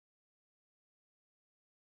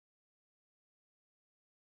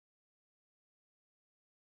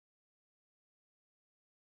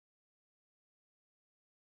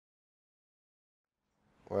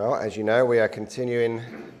Well, as you know, we are continuing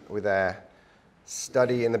with our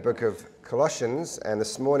study in the book of Colossians, and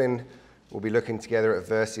this morning we'll be looking together at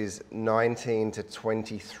verses 19 to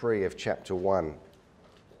 23 of chapter 1.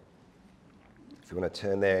 If you want to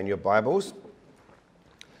turn there in your Bibles.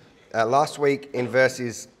 Last week in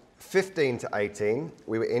verses 15 to 18,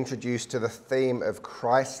 we were introduced to the theme of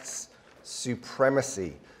Christ's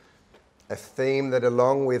supremacy, a theme that,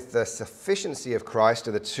 along with the sufficiency of Christ,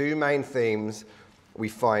 are the two main themes we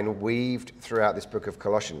find weaved throughout this book of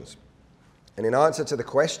Colossians. And in answer to the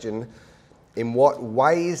question, in what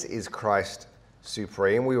ways is Christ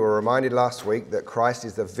supreme, we were reminded last week that Christ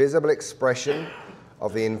is the visible expression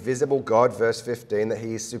of the invisible God, verse 15, that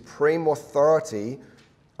he is supreme authority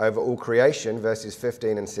over all creation, verses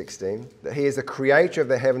 15 and 16, that he is the creator of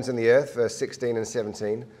the heavens and the earth, verse 16 and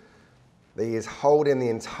 17, that he is holding the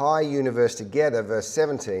entire universe together, verse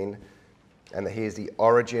 17, and that he is the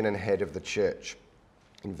origin and head of the church,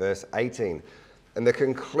 in verse 18. And the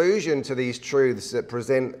conclusion to these truths that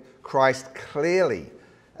present Christ clearly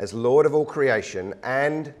as Lord of all creation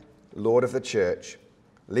and Lord of the church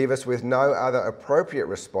leave us with no other appropriate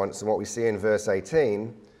response than what we see in verse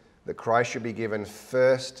 18, that Christ should be given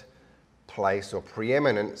first place or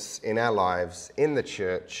preeminence in our lives, in the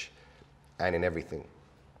church, and in everything.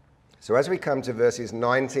 So as we come to verses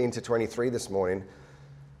 19 to 23 this morning,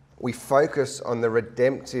 we focus on the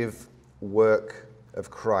redemptive work of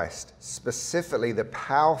Christ, specifically the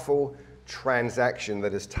powerful transaction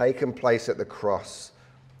that has taken place at the cross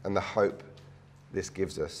and the hope this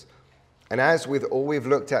gives us. And as with all we've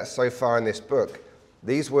looked at so far in this book,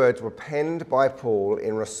 these words were penned by Paul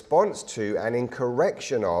in response to and in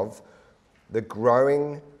correction of the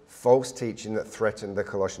growing false teaching that threatened the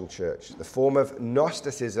Colossian church, the form of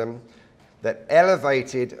Gnosticism that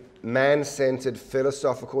elevated man-centered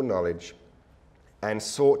philosophical knowledge and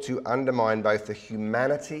sought to undermine both the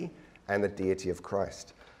humanity and the deity of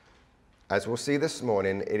Christ. As we'll see this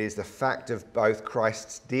morning, it is the fact of both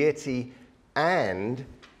Christ's deity and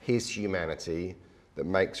his humanity that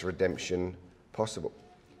makes redemption possible.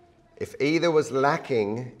 If either was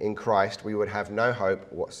lacking in Christ, we would have no hope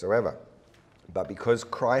whatsoever. But because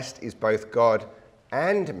Christ is both God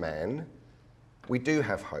and man, we do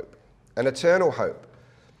have hope, an eternal hope.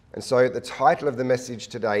 And so the title of the message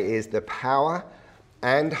today is The Power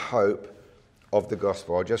and Hope of the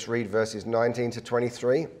Gospel. I'll just read verses 19 to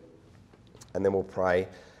 23, and then we'll pray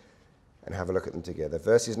and have a look at them together.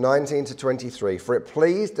 Verses 19 to 23. For it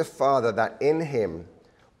pleased the Father that in him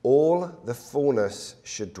all the fullness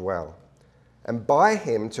should dwell, and by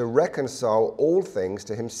him to reconcile all things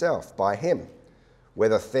to himself, by him,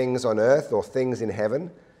 whether things on earth or things in heaven,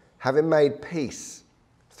 having made peace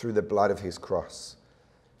through the blood of his cross.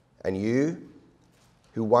 And you,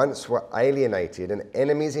 who once were alienated and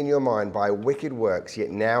enemies in your mind by wicked works, yet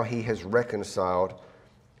now he has reconciled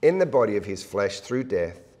in the body of his flesh through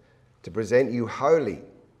death, to present you holy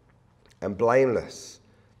and blameless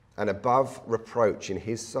and above reproach in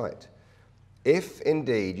his sight. If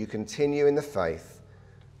indeed you continue in the faith,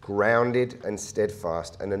 grounded and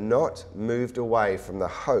steadfast, and are not moved away from the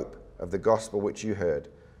hope of the gospel which you heard,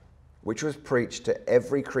 which was preached to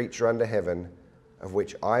every creature under heaven, of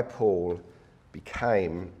which I, Paul,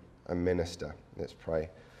 became a minister. Let's pray.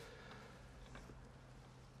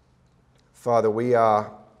 Father, we are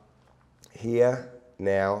here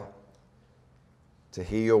now to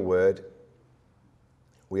hear your word.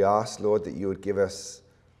 We ask, Lord, that you would give us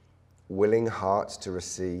willing hearts to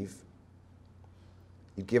receive.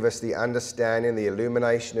 You give us the understanding, the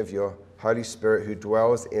illumination of your Holy Spirit who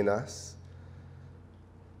dwells in us.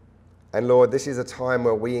 And Lord, this is a time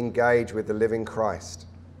where we engage with the living Christ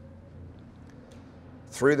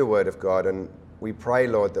through the word of God, and we pray,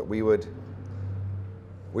 Lord, that we would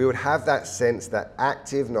have that sense, that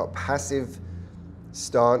active, not passive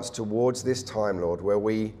stance towards this time, Lord, where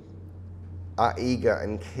we are eager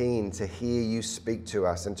and keen to hear you speak to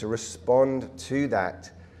us and to respond to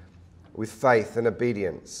that with faith and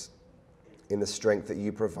obedience in the strength that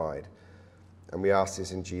you provide. And we ask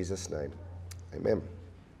this in Jesus' name. Amen.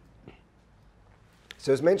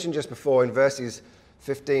 So as mentioned just before, in verses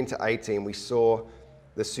 15 to 18, we saw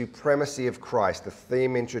the supremacy of Christ, the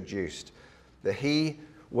theme introduced, that he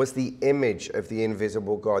was the image of the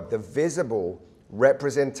invisible God, the visible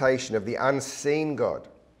representation of the unseen God,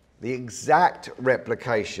 the exact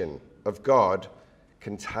replication of God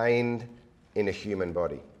contained in a human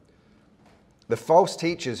body. The false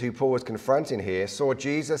teachers who Paul was confronting here saw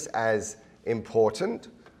Jesus as important,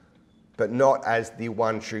 but not as the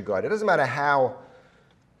one true God. It doesn't matter how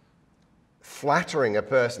flattering a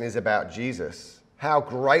person is about Jesus, how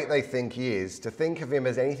great they think he is, to think of him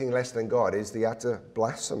as anything less than God is the utter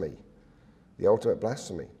blasphemy, the ultimate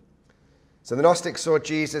blasphemy. So the Gnostics saw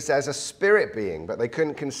Jesus as a spirit being, but they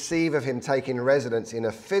couldn't conceive of him taking residence in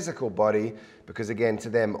a physical body because, again, to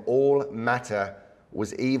them, all matter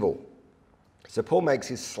was evil. So Paul makes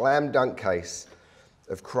his slam dunk case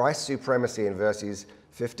of Christ's supremacy in verses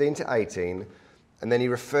 15 to 18, and then he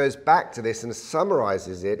refers back to this and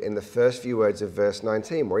summarizes it in the first few words of verse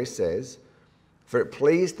 19, where he says, "For it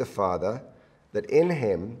pleased the Father that in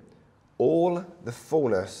him all the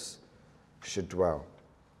fullness should dwell."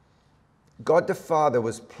 God the Father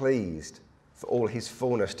was pleased for all his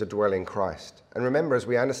fullness to dwell in Christ. And remember, as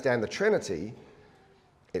we understand the Trinity,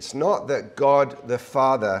 it's not that God the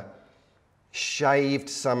Father shaved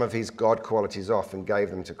some of his God qualities off and gave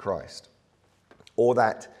them to Christ, or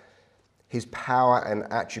that his power and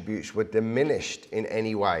attributes were diminished in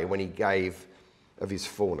any way when he gave of his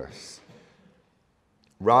fullness.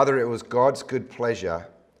 Rather, it was God's good pleasure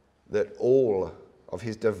that all of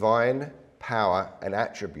his divine power and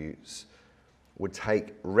attributes would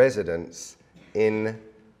take residence in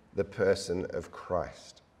the person of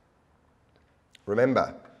Christ.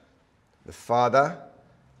 Remember, the Father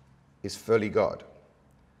is fully God.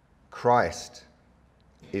 Christ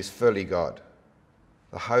is fully God.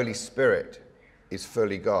 The Holy Spirit is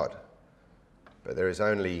fully God. But there is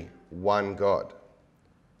only one God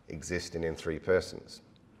existing in three persons.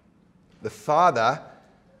 The Father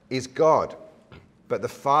is God, but the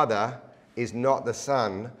Father is not the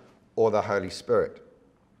Son or the Holy Spirit.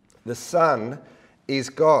 The Son is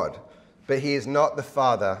God, but he is not the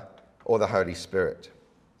Father or the Holy Spirit.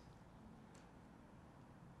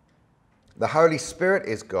 The Holy Spirit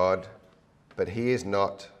is God, but he is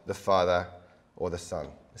not the Father or the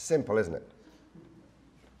Son. Simple, isn't it?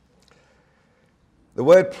 The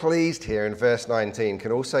word pleased here in verse 19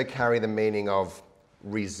 can also carry the meaning of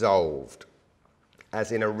resolved,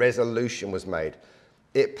 as in a resolution was made.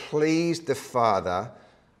 It pleased the Father,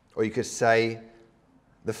 or you could say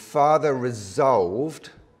the Father resolved,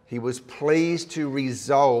 he was pleased to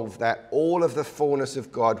resolve that all of the fullness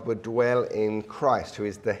of God would dwell in Christ, who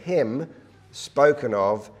is the him spoken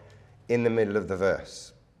of in the middle of the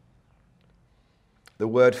verse. The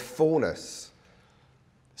word fullness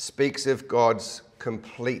speaks of God's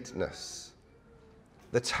completeness,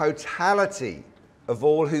 the totality of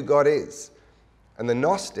all who God is. And the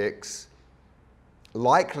Gnostics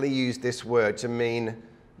likely used this word to mean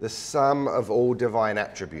the sum of all divine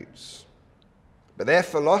attributes. But their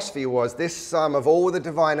philosophy was this sum of all the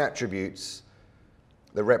divine attributes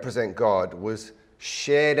that represent God was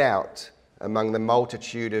shared out among the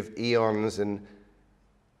multitude of eons and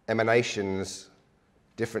emanations,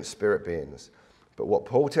 different spirit beings. But what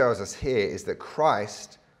Paul tells us here is that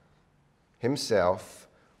Christ himself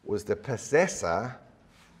was the possessor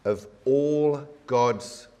of all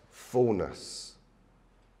God's fullness.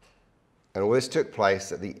 And all this took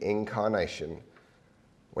place at the incarnation,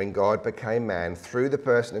 when God became man through the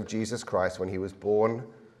person of Jesus Christ, when he was born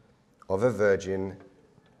of a virgin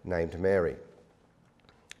named Mary.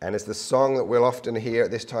 And as the song that we'll often hear at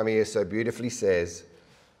this time of year so beautifully says,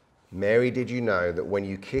 "Mary, did you know that when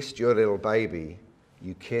you kissed your little baby,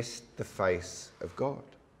 you kissed the face of God?"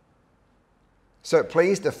 So it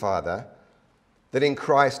pleased the Father that in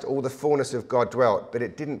Christ all the fullness of God dwelt, but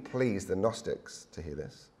it didn't please the Gnostics to hear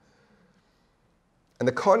this. And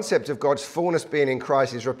the concept of God's fullness being in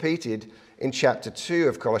Christ is repeated in chapter 2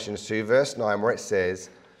 of Colossians 2, verse 9, where it says,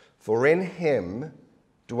 "For in him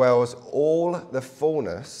dwells all the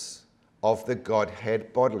fullness of the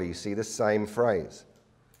Godhead bodily." You see the same phrase.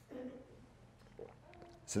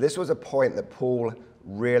 So this was a point that Paul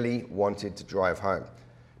really wanted to drive home.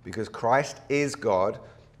 Because Christ is God,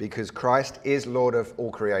 because Christ is Lord of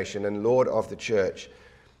all creation and Lord of the church,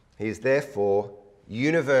 he is therefore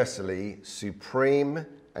universally supreme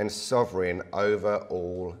and sovereign over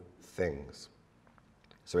all things.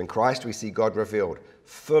 So in Christ we see God revealed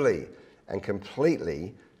fully and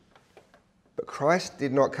completely, but Christ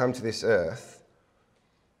did not come to this earth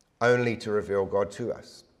only to reveal God to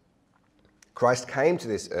us. Christ came to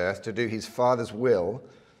this earth to do his Father's will,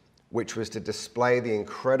 which was to display the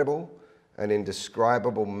incredible and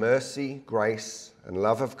indescribable mercy, grace, and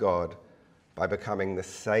love of God by becoming the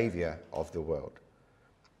Saviour of the world.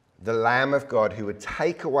 The Lamb of God who would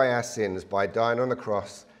take away our sins by dying on the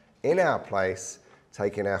cross in our place,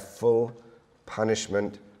 taking our full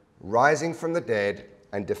punishment, rising from the dead,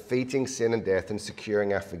 and defeating sin and death and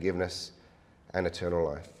securing our forgiveness and eternal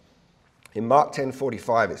life. In Mark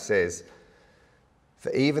 10:45 it says,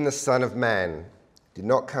 "For even the Son of Man did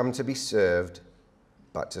not come to be served,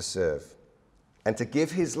 but to serve, and to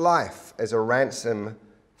give his life as a ransom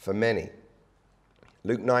for many.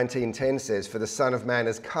 Luke 19:10 says, "For the Son of Man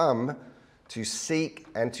has come to seek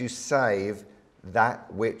and to save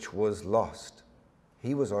that which was lost."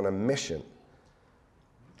 He was on a mission.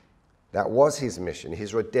 That was his mission,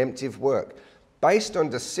 his redemptive work, based on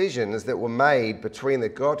decisions that were made between the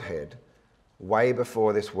Godhead way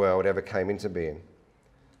before this world ever came into being.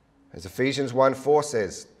 As Ephesians 1:4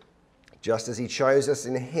 says, just as he chose us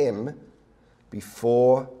in him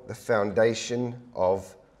before the foundation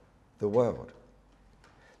of the world,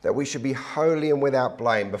 that we should be holy and without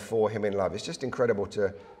blame before him in love. It's just incredible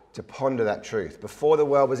to ponder that truth. Before the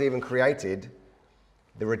world was even created,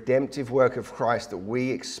 the redemptive work of Christ that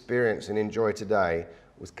we experience and enjoy today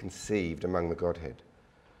was conceived among the Godhead.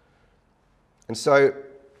 And so,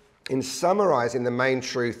 in summarizing the main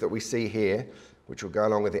truth that we see here, which will go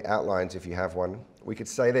along with the outlines if you have one, we could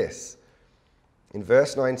say this. In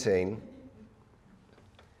verse 19,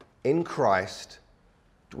 in Christ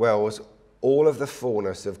dwells all of the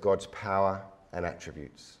fullness of God's power and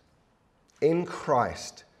attributes. In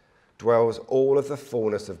Christ dwells all of the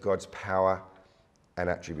fullness of God's power and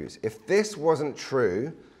attributes. If this wasn't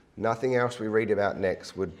true, nothing else we read about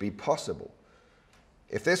next would be possible.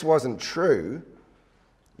 If this wasn't true,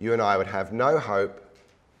 you and I would have no hope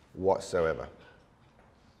whatsoever.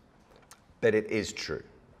 But it is true.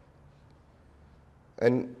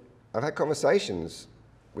 And I've had conversations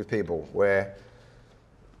with people where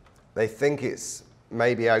they think it's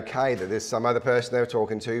maybe okay that there's some other person they're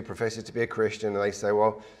talking to, professes to be a Christian, and they say,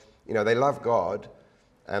 well, you know, they love God,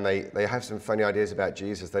 and they have some funny ideas about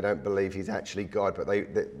Jesus. They don't believe he's actually God, but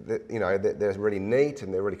they're really neat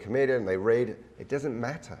and they're really committed and they read. It doesn't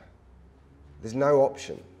matter. There's no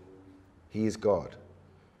option. He is God.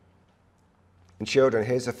 And children,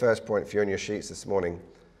 here's the first point for you on your sheets this morning.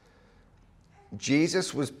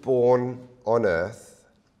 Jesus was born on earth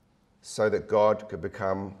so that God could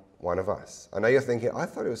become one of us. I know you're thinking, I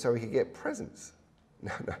thought it was so we could get presents.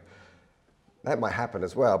 No. That might happen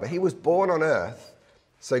as well. But he was born on earth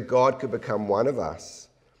so God could become one of us.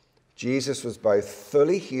 Jesus was both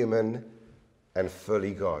fully human and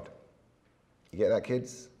fully God. You get that,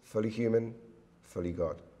 kids? Fully human, fully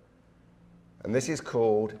God. And this is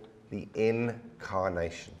called the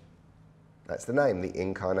Incarnation. That's the name, the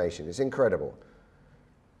Incarnation. It's incredible.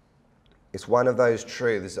 It's one of those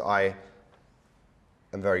truths I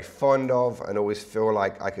am very fond of and always feel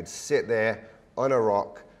like I could sit there on a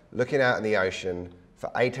rock looking out in the ocean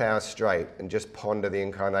for 8 hours straight and just ponder the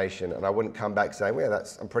Incarnation, and I wouldn't come back saying, well,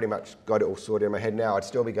 I'm pretty much got it all sorted in my head now. I'd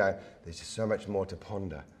still be going, there's just so much more to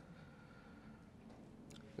ponder.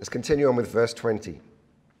 Let's continue on with verse 20.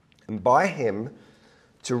 And by him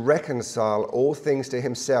to reconcile all things to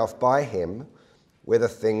himself, by him, whether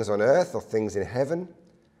things on earth or things in heaven,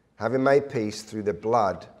 having made peace through the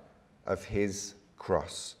blood of his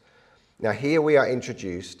cross. Now here we are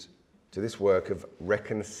introduced to this work of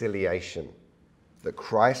reconciliation that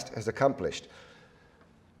Christ has accomplished,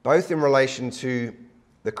 both in relation to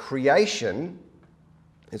the creation,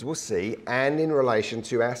 as we'll see, and in relation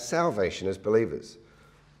to our salvation as believers.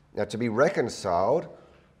 Now, to be reconciled,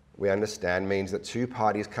 we understand, means that two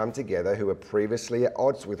parties come together who were previously at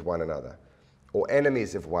odds with one another or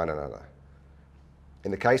enemies of one another.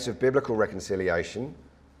 In the case of biblical reconciliation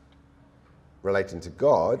relating to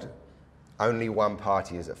God, only one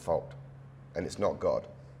party is at fault, and it's not God.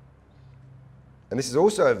 And this is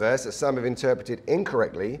also a verse that some have interpreted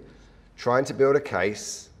incorrectly, trying to build a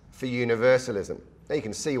case for universalism. Now you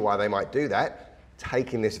can see why they might do that,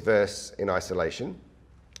 taking this verse in isolation.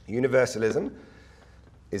 Universalism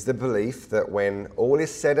is the belief that when all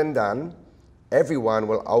is said and done, everyone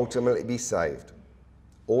will ultimately be saved.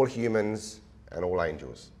 All humans and all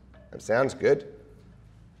angels. That sounds good.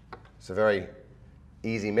 It's a very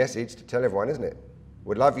easy message to tell everyone, isn't it?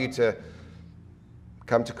 We'd love you to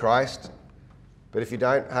come to Christ, but if you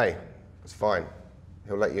don't, hey, it's fine.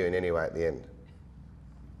 He'll let you in anyway at the end.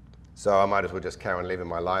 So I might as well just carry on living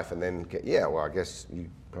my life and then I guess you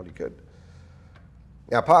probably could.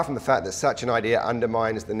 Now, apart from the fact that such an idea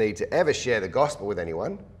undermines the need to ever share the gospel with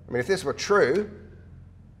anyone, I mean, if this were true,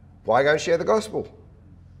 why go and share the gospel?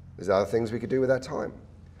 There's other things we could do with our time.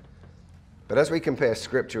 But as we compare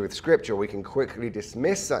Scripture with Scripture, we can quickly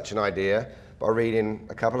dismiss such an idea by reading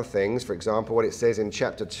a couple of things. For example, what it says in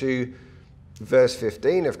chapter 2, verse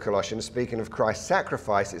 15 of Colossians, speaking of Christ's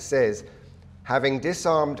sacrifice, it says, having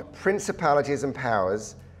disarmed principalities and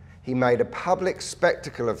powers, he made a public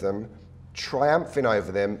spectacle of them, triumphing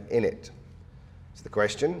over them in it. So the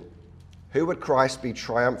question, who would Christ be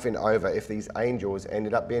triumphing over if these angels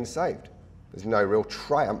ended up being saved? There's no real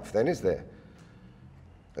triumph then, is there?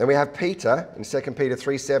 Then we have Peter in 2 Peter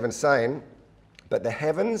 3:7 saying, "But the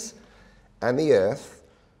heavens and the earth,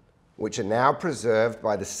 which are now preserved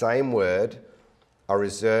by the same word, are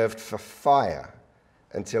reserved for fire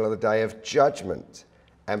until the day of judgment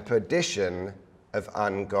and perdition of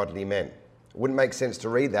ungodly men." It wouldn't make sense to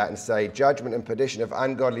read that and say judgment and perdition of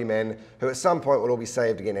ungodly men who at some point will all be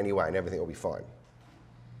saved again anyway and everything will be fine.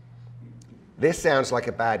 This sounds like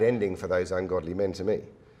a bad ending for those ungodly men to me.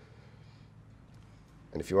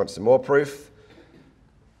 And if you want some more proof,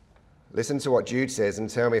 listen to what Jude says and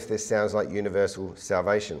tell me if this sounds like universal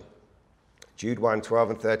salvation. Jude 1:12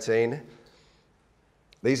 and 13.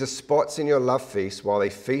 "These are spots in your love feast while they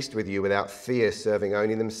feast with you without fear, serving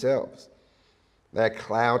only themselves. They are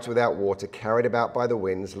clouds without water, carried about by the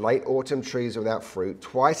winds, late autumn trees without fruit,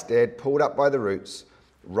 twice dead, pulled up by the roots,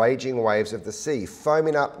 raging waves of the sea,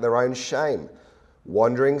 foaming up their own shame,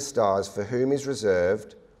 wandering stars for whom is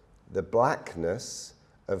reserved the blackness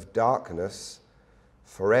of darkness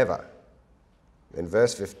forever." In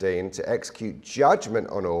verse 15, "To execute judgment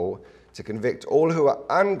on all, to convict all who are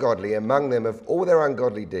ungodly among them of all their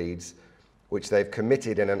ungodly deeds, which they've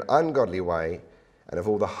committed in an ungodly way, and of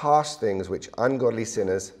all the harsh things which ungodly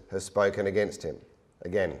sinners have spoken against him."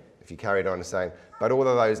 Again, if you carried on saying, but all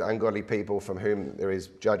of those ungodly people from whom there is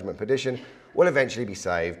judgment, perdition, will eventually be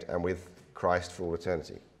saved and with Christ for all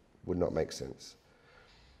eternity. Would not make sense.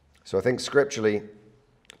 So I think scripturally,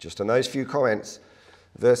 just on those few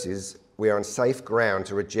verses, we are on safe ground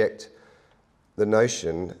to reject the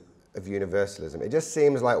notion of universalism. It just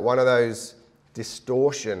seems like one of those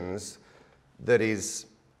distortions that is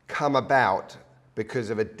come about because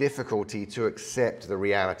of a difficulty to accept the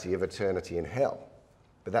reality of eternity in hell.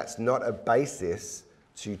 But that's not a basis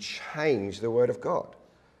to change the Word of God.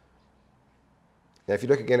 Now, if you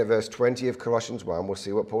look again at verse 20 of Colossians 1, we'll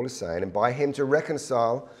see what Paul is saying. "And by him to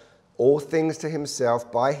reconcile all things to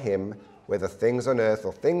himself, by him, whether things on earth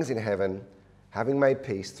or things in heaven, having made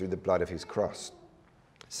peace through the blood of his cross."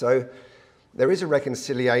 So there is a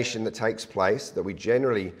reconciliation that takes place that we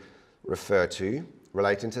generally refer to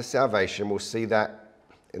relating to salvation. We'll see that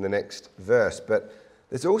in the next verse. But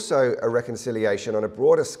there's also a reconciliation on a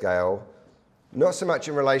broader scale, not so much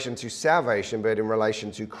in relation to salvation, but in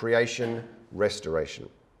relation to creation restoration.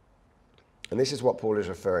 And this is what Paul is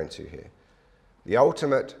referring to here. The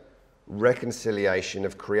ultimate reconciliation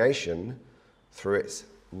of creation through its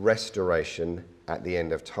restoration at the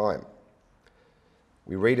end of time.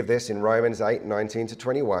 We read of this in Romans 8:19 to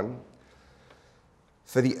 21.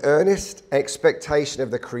 "For the earnest expectation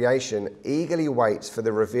of the creation eagerly waits for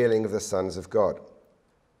the revealing of the sons of God.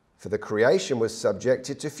 For the creation was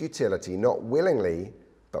subjected to futility, not willingly,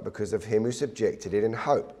 but because of him who subjected it in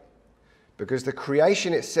hope. Because the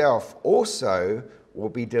creation itself also will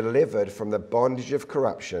be delivered from the bondage of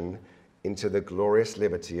corruption into the glorious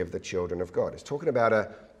liberty of the children of God." It's talking about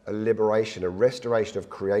a liberation, a restoration of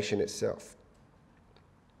creation itself.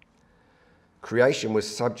 Creation was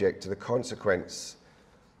subject to the consequence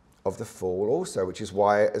of the fall also, which is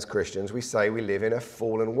why as Christians we say we live in a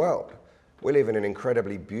fallen world. We live in an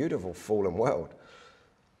incredibly beautiful fallen world,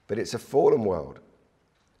 but it's a fallen world.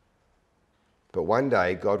 But one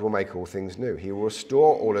day God will make all things new. He will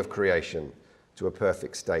restore all of creation to a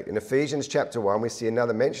perfect state. In Ephesians chapter 1 we see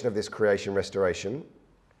another mention of this creation restoration,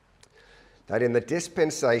 that in the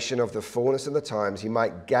dispensation of the fullness of the times he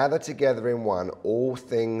might gather together in one all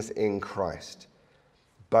things in Christ,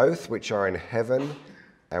 both which are in heaven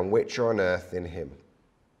and which are on earth in him.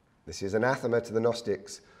 This is anathema to the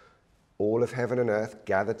Gnostics. All of heaven and earth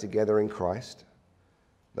gathered together in Christ,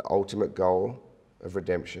 the ultimate goal of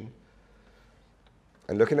redemption.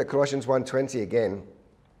 And looking at Colossians 1:20 again,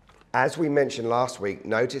 as we mentioned last week,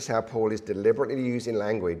 notice how Paul is deliberately using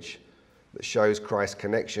language that shows Christ's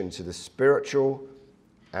connection to the spiritual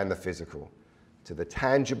and the physical, to the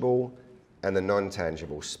tangible and the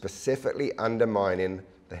non-tangible, specifically undermining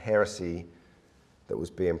the heresy that was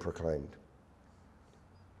being proclaimed.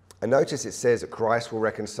 And notice it says that Christ will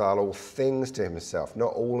reconcile all things to himself,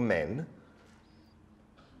 not all men.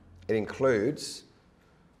 It includes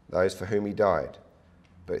those for whom he died,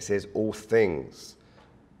 but it says all things.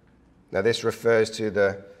 Now this refers to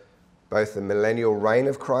both the millennial reign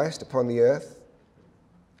of Christ upon the earth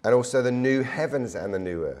and also the new heavens and the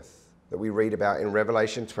new earth that we read about in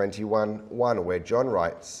Revelation 21:1, where John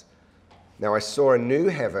writes, "Now I saw a new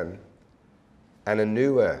heaven and a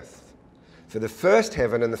new earth. For the first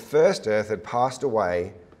heaven and the first earth had passed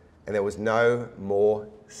away, and there was no more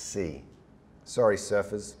sea." Sorry,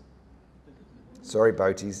 surfers. Sorry,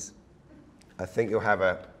 boaties. I think you'll have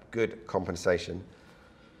a good compensation.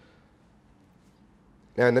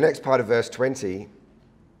 Now, in the next part of verse 20,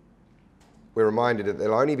 we're reminded that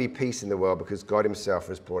there'll only be peace in the world because God himself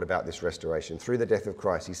has brought about this restoration through the death of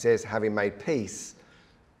Christ. He says, having made peace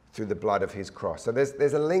through the blood of his cross. So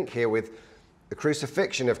there's a link here with the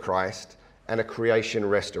crucifixion of Christ and a creation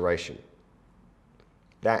restoration.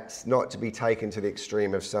 That's not to be taken to the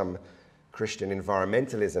extreme of some Christian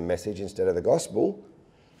environmentalism message instead of the gospel.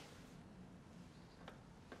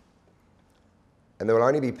 And there will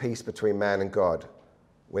only be peace between man and God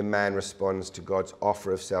when man responds to God's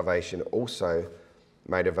offer of salvation, also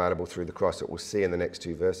made available through the cross, that we'll see in the next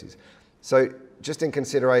two verses. So just in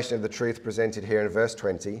consideration of the truth presented here in verse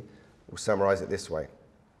 20, we'll summarize it this way.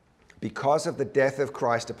 Because of the death of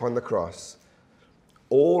Christ upon the cross,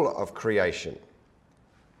 all of creation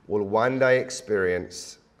will one day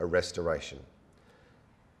experience a restoration.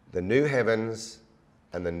 The new heavens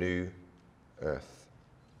and the new earth.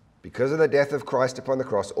 Because of the death of Christ upon the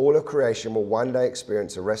cross, all of creation will one day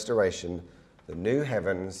experience a restoration, the new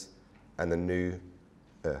heavens and the new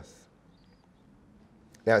earth.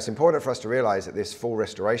 Now, it's important for us to realize that this full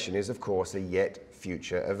restoration is, of course, a yet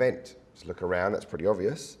future event. Just look around, that's pretty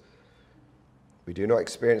obvious. We do not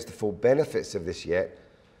experience the full benefits of this yet,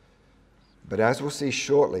 but as we'll see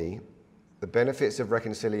shortly, the benefits of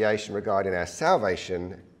reconciliation regarding our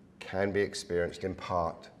salvation can be experienced in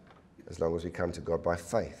part, as long as we come to God by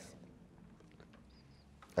faith.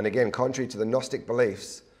 And again, contrary to the Gnostic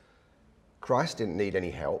beliefs, Christ didn't need any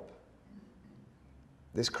help.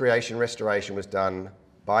 This creation restoration was done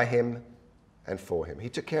by him and for him. He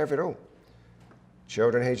took care of it all.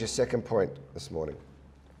 Children, here's your second point this morning.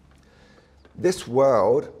 This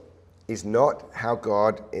world is not how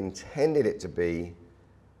God intended it to be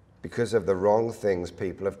because of the wrong things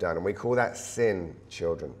people have done. And we call that sin,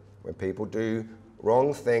 children, when people do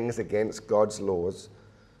wrong things against God's laws.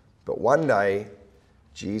 But one day,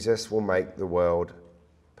 Jesus will make the world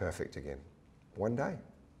perfect again. One day.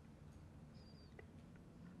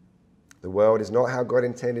 The world is not how God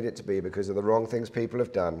intended it to be because of the wrong things people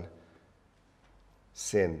have done.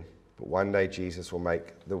 Sin. But one day Jesus will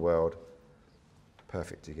make the world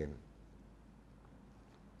perfect again.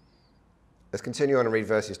 Let's continue on and read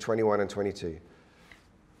verses 21 and 22.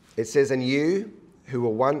 It says, and you who were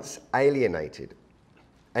once alienated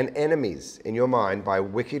and enemies in your mind by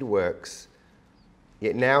wicked works,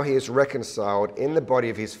 yet now he is reconciled in the body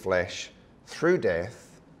of his flesh through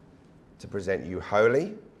death to present you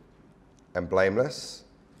holy and blameless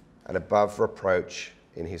and above reproach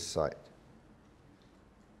in his sight.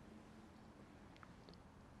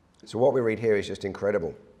 So what we read here is just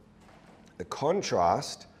incredible. The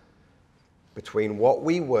contrast between what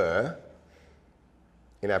we were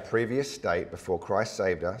in our previous state before Christ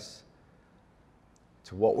saved us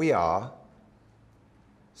to what we are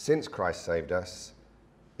since Christ saved us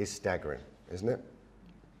is staggering, isn't it?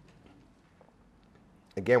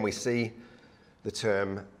 Again, we see the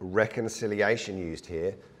term reconciliation used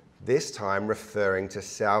here, this time referring to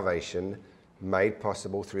salvation made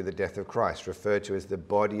possible through the death of Christ, referred to as the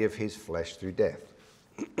body of his flesh through death.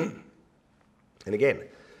 And again,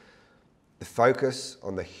 the focus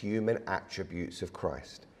on the human attributes of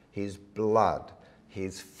Christ, his blood,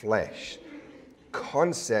 his flesh,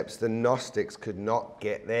 concepts the Gnostics could not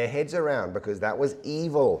get their heads around because that was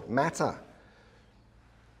evil matter.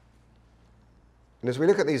 And as we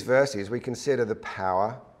look at these verses, we consider the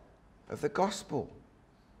power of the gospel.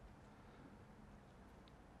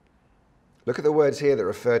 Look at the words here that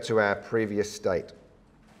refer to our previous state.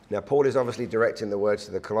 Now, Paul is obviously directing the words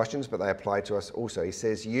to the Colossians, but they apply to us also. He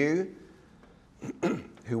says, you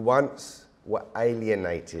who once were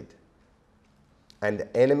alienated and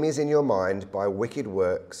enemies in your mind by wicked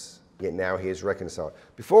works, yet now he is reconciled.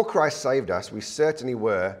 Before Christ saved us, we certainly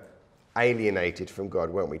were alienated from God,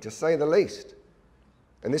 weren't we? To say the least.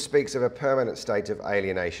 And this speaks of a permanent state of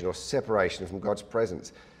alienation or separation from God's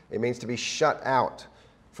presence. It means to be shut out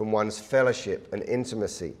from one's fellowship and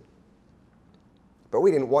intimacy. But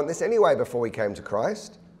we didn't want this anyway before we came to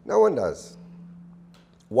Christ. No one does.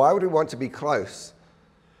 Why would we want to be close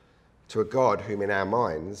to a God whom in our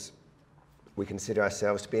minds we consider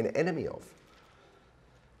ourselves to be an enemy of?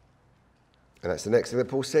 And that's the next thing that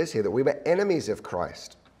Paul says here, that we were enemies of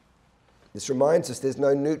Christ. This reminds us there's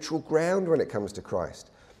no neutral ground when it comes to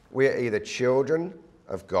Christ. We are either children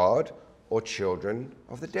of God or children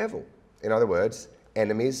of the devil. In other words,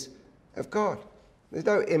 enemies of God. There's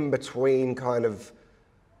no in-between kind of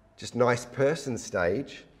just nice person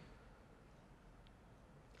stage.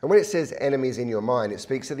 And when it says enemies in your mind, it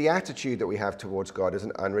speaks of the attitude that we have towards God as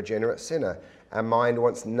an unregenerate sinner. Our mind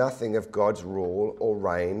wants nothing of God's rule or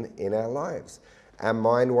reign in our lives. Our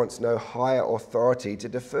mind wants no higher authority to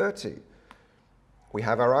defer to. We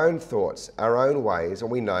have our own thoughts, our own ways, and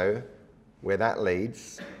we know where that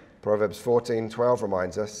leads. Proverbs 14:12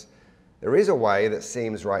 reminds us, there is a way that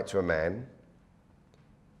seems right to a man,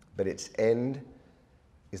 but its end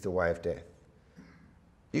is the way of death.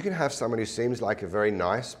 You can have someone who seems like a very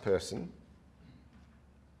nice person,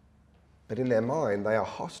 but in their mind, they are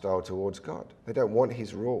hostile towards God. They don't want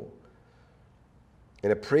his rule.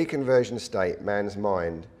 In a pre-conversion state, man's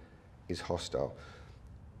mind is hostile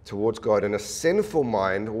towards God, and a sinful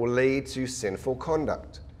mind will lead to sinful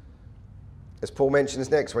conduct. As Paul mentions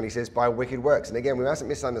next when he says, by wicked works. And again, we mustn't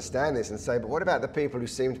misunderstand this and say, but what about the people who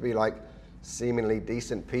seem to be like seemingly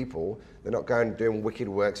decent people? They're not going doing wicked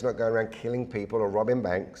works, not going around killing people or robbing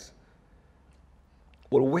banks.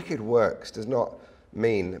 Well, wicked works does not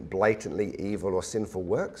mean blatantly evil or sinful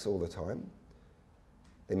works all the time.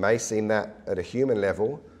 It may seem that at a human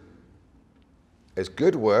level as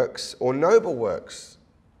good works or noble works.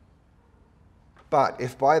 But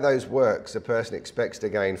if by those works a person expects to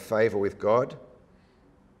gain favour with God,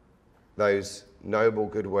 those noble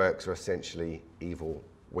good works are essentially evil,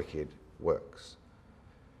 wicked works.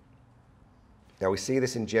 Now we see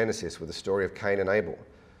this in Genesis with the story of Cain and Abel.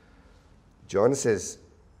 John says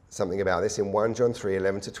something about this in 1 John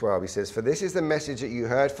 3:11-12. He says, for this is the message that you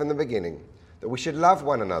heard from the beginning, that we should love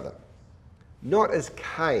one another. Not as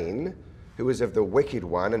Cain, who was of the wicked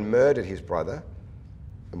one and murdered his brother.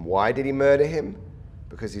 And why did he murder him?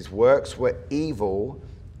 Because his works were evil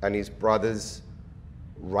and his brother's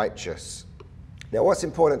righteous. Now what's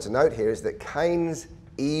important to note here is that Cain's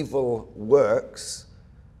evil works,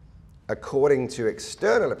 according to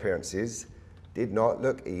external appearances, did not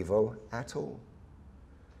look evil at all.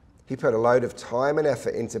 He put a load of time and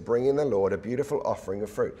effort into bringing the Lord a beautiful offering of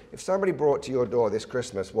fruit. If somebody brought to your door this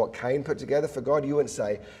Christmas what Cain put together for God, you wouldn't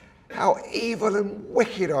say, how evil and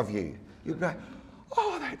wicked of you. You'd be like,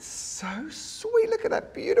 oh, that's so sweet. Look at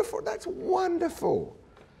that, beautiful. That's wonderful.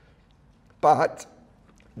 But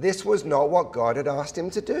this was not what God had asked him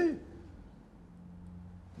to do.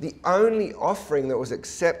 The only offering that was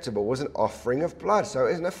acceptable was an offering of blood. So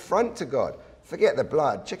it was an affront to God. Forget the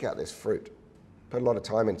blood. Check out this fruit. Put a lot of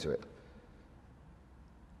time into it.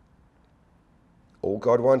 All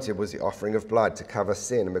God wanted was the offering of blood to cover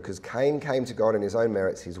sin. And because Cain came to God in his own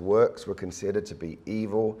merits, his works were considered to be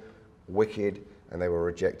evil, wicked, and they were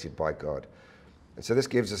rejected by God. And so this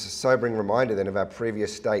gives us a sobering reminder then of our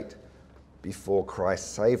previous state before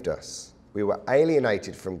Christ saved us. We were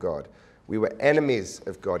alienated from God. We were enemies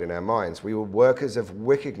of God in our minds. We were workers of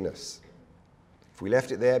wickedness. If we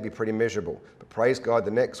left it there, it'd be pretty miserable. But praise God,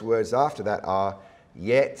 the next words after that are,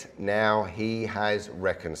 yet now he has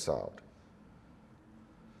reconciled.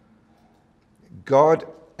 God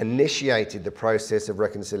initiated the process of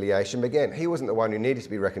reconciliation. But again, he wasn't the one who needed to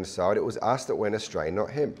be reconciled. It was us that went astray, not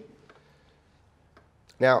him.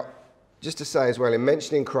 Now, just to say as well, in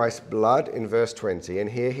mentioning Christ's blood in verse 20 and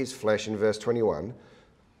here his flesh in verse 21,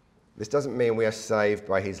 this doesn't mean we are saved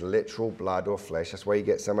by his literal blood or flesh. That's where you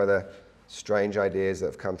get some of the strange ideas that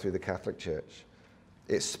have come through the Catholic Church.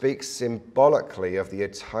 It speaks symbolically of the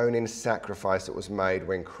atoning sacrifice that was made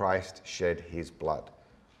when Christ shed his blood.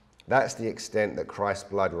 That's the extent that Christ's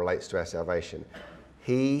blood relates to our salvation.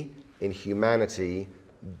 He, in humanity,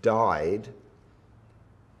 died.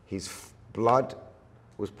 His blood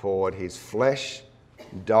was poured. His flesh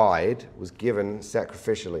died, was given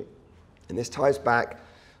sacrificially. And this ties back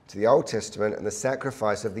to the Old Testament and the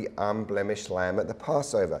sacrifice of the unblemished lamb at the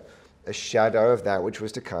Passover, a shadow of that which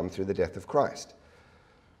was to come through the death of Christ.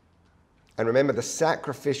 And remember, the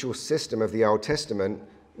sacrificial system of the Old Testament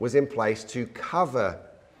was in place to cover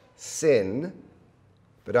sin,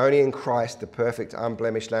 but only in Christ, the perfect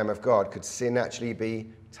unblemished Lamb of God, could sin actually be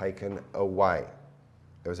taken away.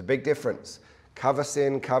 There was a big difference. Cover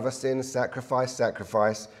sin, sacrifice,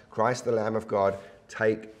 sacrifice. Christ, the Lamb of God,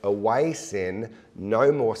 take away sin,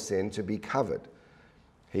 no more sin to be covered.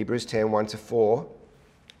 Hebrews 10, 1-4,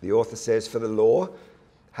 the author says, for the law,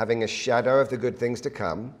 having a shadow of the good things to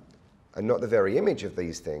come, and not the very image of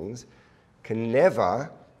these things, can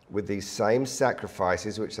never, with these same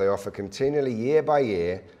sacrifices which they offer continually year by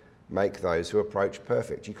year, make those who approach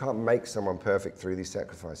perfect. You can't make someone perfect through these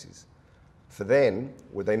sacrifices. For then,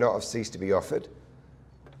 would they not have ceased to be offered?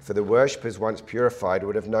 For the worshippers, once purified,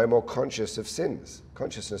 would have no more consciousness of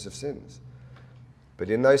sins. But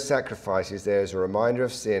in those sacrifices, there is a reminder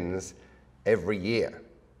of sins every year,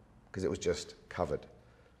 because it was just covered.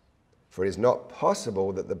 For it is not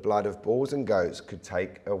possible that the blood of bulls and goats could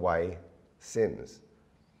take away sins.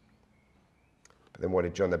 But then what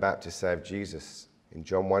did John the Baptist say of Jesus? In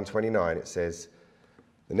John 1:29 it says,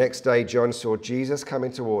 the next day John saw Jesus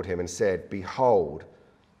coming toward him and said, behold,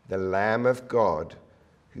 the Lamb of God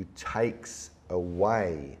who takes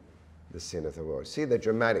away the sin of the world. See the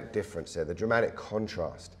dramatic difference there, the dramatic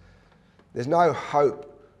contrast. There's no hope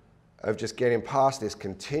of just getting past this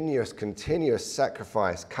continuous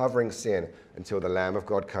sacrifice covering sin until the Lamb of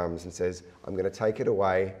God comes and says, I'm going to take it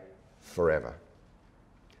away forever.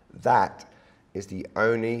 That is the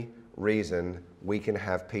only reason we can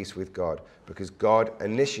have peace with God, because God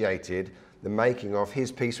initiated the making of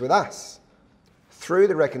his peace with us through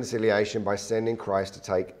the reconciliation by sending Christ to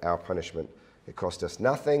take our punishment. It cost us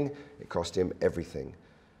nothing, it cost him everything.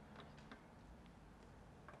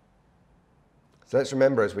 So let's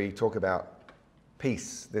remember as we talk about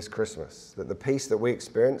peace this Christmas, that the peace that we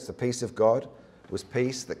experience, the peace of God, was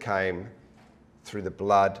peace that came through the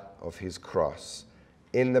blood of his cross,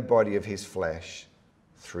 in the body of his flesh,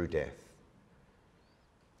 through death.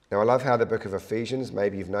 Now, I love how the book of Ephesians,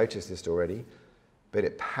 maybe you've noticed this already, but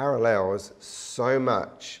it parallels so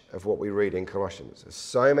much of what we read in Colossians. There's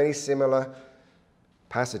so many similar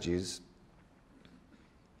passages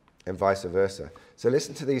and vice versa. So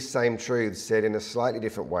listen to these same truths said in a slightly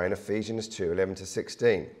different way in Ephesians 2,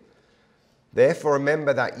 11-16. Therefore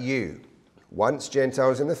remember that you, once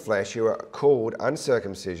Gentiles in the flesh, who are called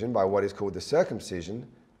uncircumcision by what is called the circumcision,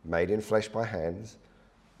 made in flesh by hands,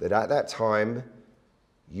 that at that time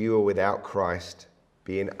you were without Christ,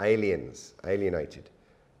 being aliens, alienated,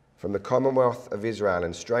 from the commonwealth of Israel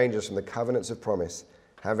and strangers from the covenants of promise,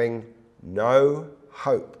 having no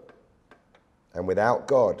hope and without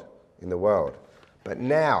God in the world. But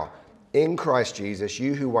now, in Christ Jesus,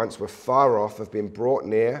 you who once were far off have been brought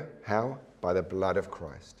near. How? By the blood of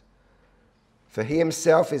Christ. For he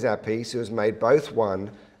himself is our peace, who has made both one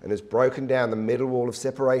and has broken down the middle wall of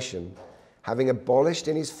separation, having abolished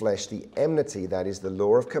in his flesh the enmity, that is the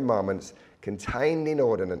law of commandments contained in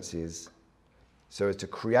ordinances, so as to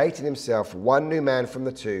create in himself one new man from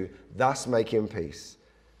the two, thus make him peace,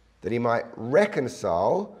 that he might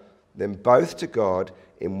reconcile them both to God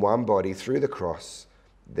in one body through the cross,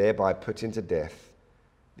 thereby putting to death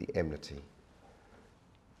the enmity.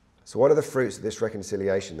 So what are the fruits of this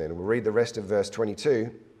reconciliation then? We'll read the rest of verse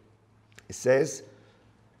 22. It says,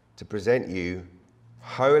 to present you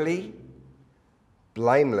holy,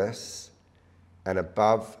 blameless, and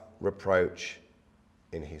above reproach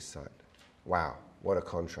in his sight. Wow, what a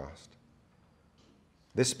contrast.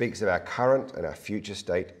 This speaks of our current and our future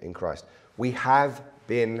state in Christ. We have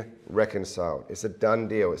been reconciled. It's a done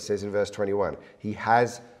deal. It says in verse 21, he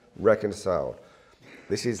has reconciled.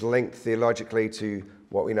 This is linked theologically to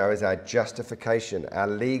what we know as our justification, our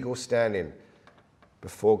legal standing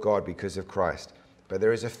before God because of Christ. But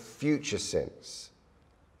there is a future sense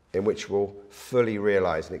in which we'll fully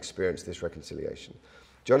realize and experience this reconciliation.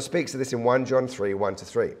 John speaks of this in 1 John 3,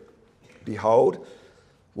 1-3. Behold,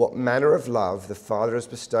 what manner of love the Father has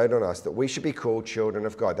bestowed on us, that we should be called children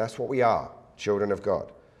of God. That's what we are, children of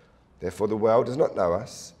God. Therefore the world does not know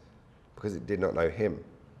us, because it did not know him.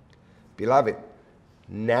 Beloved,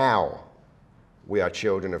 now we are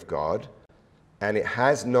children of God, and it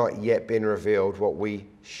has not yet been revealed what we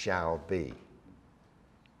shall be.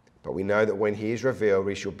 But we know that when he is revealed,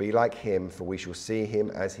 we shall be like him, for we shall see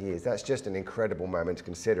him as he is. That's just an incredible moment to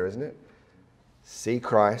consider, isn't it? See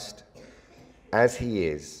Christ as he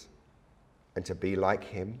is, and to be like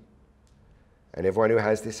him. And everyone who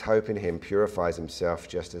has this hope in him purifies himself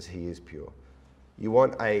just as he is pure. You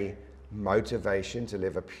want a motivation to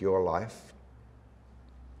live a pure life?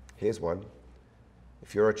 Here's one.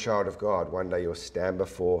 If you're a child of God, one day you'll stand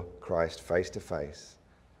before Christ face to face.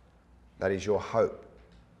 That is your hope.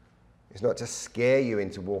 It's not to scare you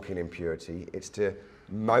into walking in purity. It's to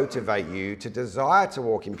motivate you to desire to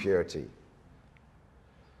walk in purity.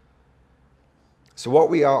 So what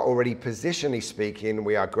we are already positionally speaking,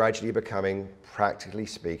 we are gradually becoming, practically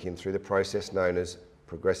speaking, through the process known as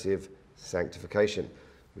progressive sanctification.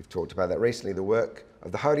 We've talked about that recently, the work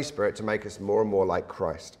of the Holy Spirit to make us more and more like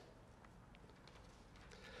Christ.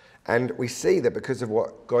 And we see that because of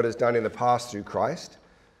what God has done in the past through Christ,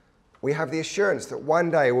 we have the assurance that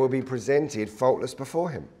one day we'll be presented faultless before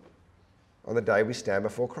him on the day we stand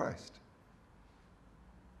before Christ.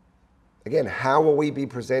 Again, how will we be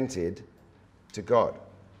presented to God?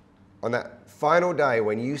 On that final day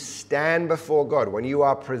when you stand before God, when you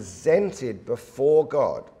are presented before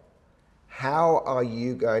God, how are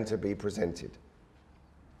you going to be presented?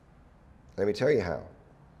 Let me tell you how.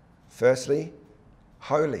 Firstly,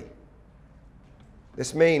 holy.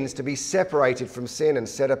 This means to be separated from sin and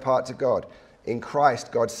set apart to God. In Christ,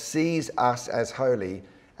 God sees us as holy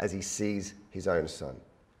as he sees his own Son.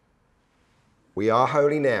 We are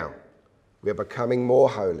holy now. We are becoming more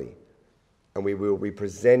holy. And we will be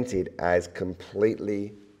presented as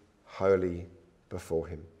completely holy before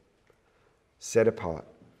him. Set apart.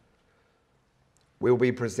 We'll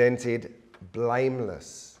be presented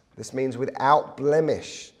blameless. This means without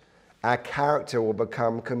blemish. Our character will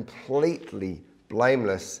become completely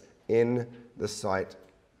blameless in the sight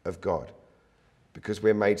of God, because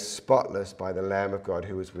we're made spotless by the Lamb of God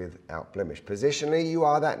who is without blemish. Positionally, you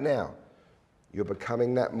are that now. You're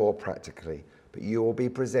becoming that more practically, but you will be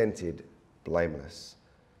presented blameless.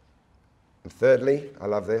 And thirdly, I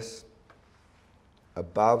love this,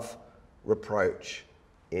 above reproach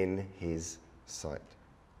in his sight.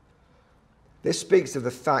 This speaks of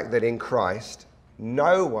the fact that in Christ,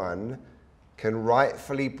 no one can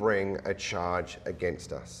rightfully bring a charge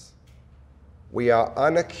against us. We are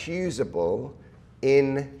unaccusable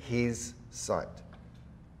in his sight.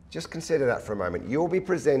 Just consider that for a moment. You'll be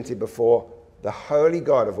presented before the holy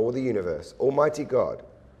God of all the universe, Almighty God,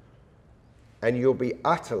 and you'll be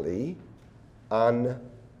utterly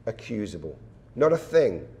unaccusable. Not a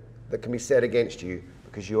thing that can be said against you,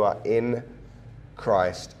 because you are in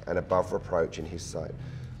Christ and above reproach in his sight.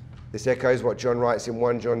 This echoes what John writes in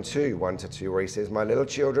 1 John 2, 1-2, where he says, "My little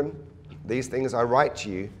children, these things I write to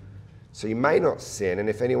you, so you may not sin, and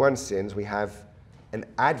if anyone sins, we have an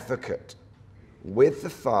advocate with the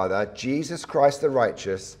Father, Jesus Christ the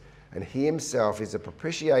righteous, and he himself is a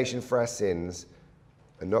propitiation for our sins,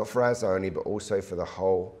 and not for ours only, but also for the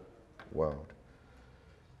whole world."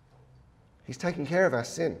 He's taking care of our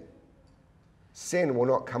sin. Sin will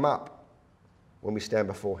not come up when we stand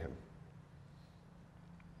before him.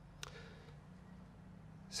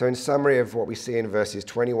 So in summary of what we see in verses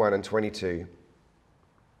 21 and 22,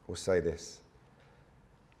 we'll say this.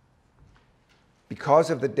 Because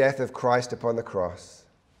of the death of Christ upon the cross,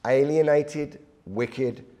 alienated,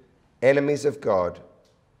 wicked, enemies of God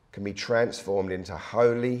can be transformed into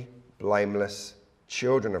holy, blameless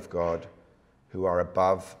children of God who are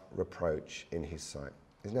above reproach in his sight.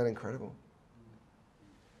 Isn't that incredible?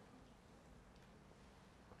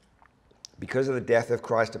 Because of the death of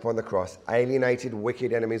Christ upon the cross, alienated,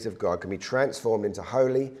 wicked enemies of God can be transformed into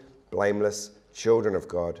holy, blameless children of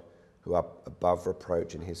God who are above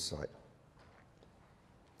reproach in his sight.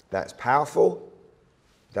 That's powerful.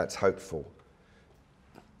 That's hopeful.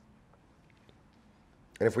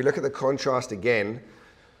 And if we look at the contrast again,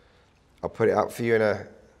 I'll put it up for you in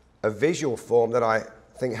a visual form that I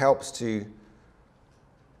think helps to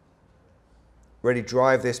really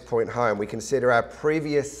drive this point home. We consider our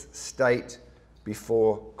previous state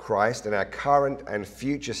before Christ and our current and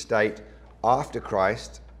future state after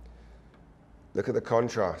Christ. Look at the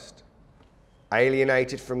contrast.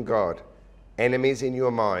 Alienated from God, enemies in your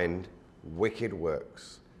mind, wicked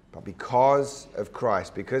works. But because of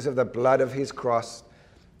Christ, because of the blood of his cross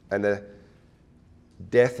and the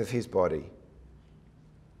death of his body,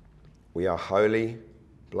 we are holy,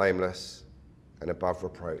 blameless, and above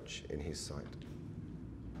reproach in his sight.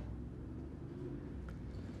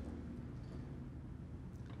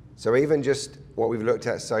 So even just what we've looked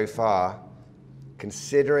at so far,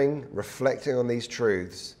 considering, reflecting on these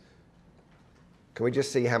truths, can we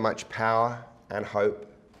just see how much power and hope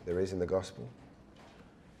there is in the gospel?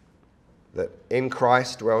 That in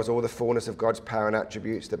Christ dwells all the fullness of God's power and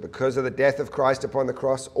attributes, that because of the death of Christ upon the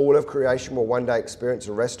cross, all of creation will one day experience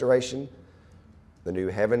a restoration, the new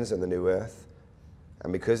heavens and the new earth.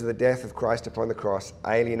 And because of the death of Christ upon the cross,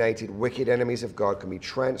 alienated, wicked enemies of God can be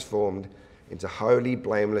transformed into holy,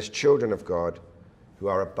 blameless children of God who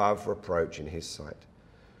are above reproach in his sight.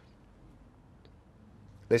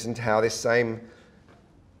 Listen to how this same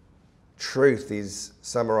truth is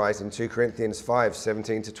summarized in 2 Corinthians 5,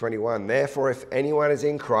 17-21. Therefore, if anyone is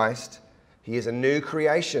in Christ, he is a new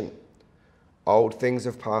creation. Old things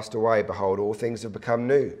have passed away. Behold, all things have become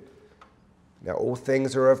new. Now, all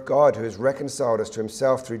things are of God, who has reconciled us to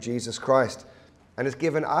himself through Jesus Christ and has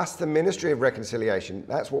given us the ministry of reconciliation.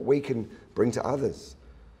 That's what we can bring to others.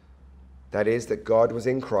 That is, that God was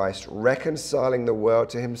in Christ, reconciling the world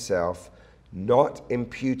to himself, not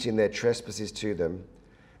imputing their trespasses to them,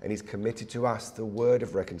 and he's committed to us the word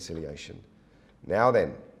of reconciliation. Now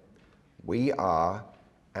then, we are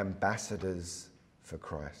ambassadors for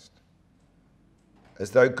Christ.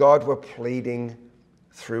 As though God were pleading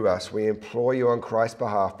through us, we implore you on Christ's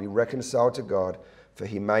behalf, be reconciled to God, for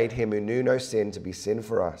he made him who knew no sin to be sin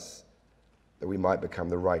for us, that we might become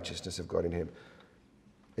the righteousness of God in him.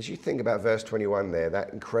 As you think about verse 21 there,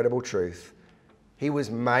 that incredible truth, he was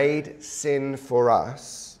made sin for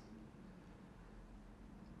us.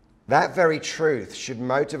 That very truth should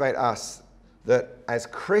motivate us that as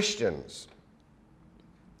Christians,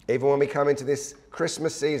 even when we come into this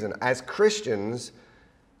Christmas season, as Christians,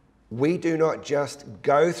 we do not just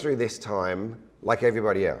go through this time like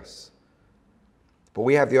everybody else, but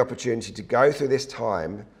we have the opportunity to go through this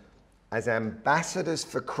time as ambassadors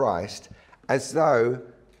for Christ, as though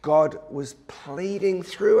God was pleading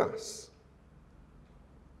through us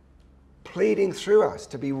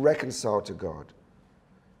to be reconciled to God.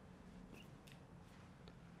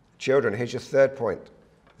 Children, here's your third point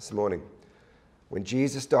this morning. When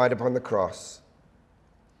Jesus died upon the cross,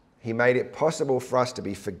 he made it possible for us to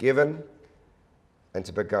be forgiven and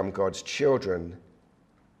to become God's children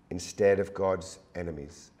instead of God's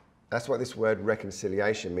enemies. That's what this word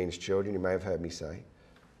reconciliation means, children. You may have heard me say.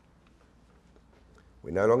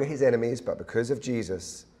 We're no longer his enemies, but because of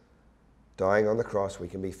Jesus dying on the cross, we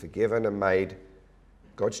can be forgiven and made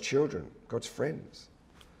God's children, God's friends.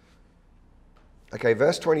 Okay,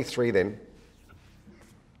 verse 23 then.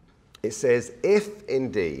 It says, if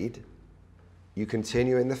indeed you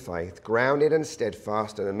continue in the faith, grounded and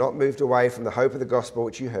steadfast, and are not moved away from the hope of the gospel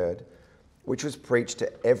which you heard, which was preached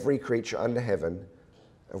to every creature under heaven,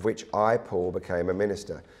 of which I, Paul, became a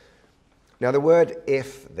minister. Now the word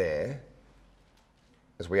if there,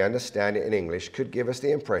 as we understand it in English, could give us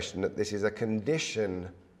the impression that this is a condition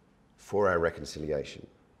for our reconciliation.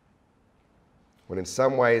 When in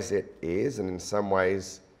some ways it is, and in some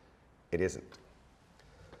ways it isn't.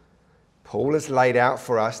 Paul has laid out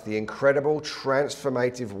for us the incredible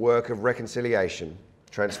transformative work of reconciliation,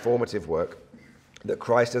 transformative work, that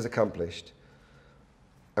Christ has accomplished.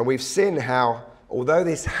 And we've seen how, although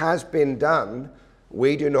this has been done,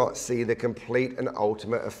 we do not see the complete and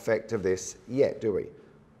ultimate effect of this yet, do we?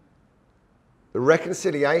 The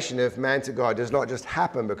reconciliation of man to God does not just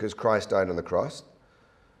happen because Christ died on the cross.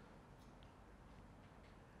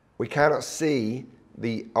 We cannot see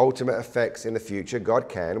the ultimate effects in the future. God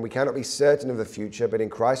can. We cannot be certain of the future, but in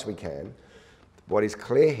Christ we can. What is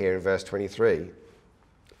clear here in verse 23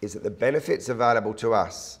 is that the benefits available to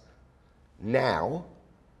us now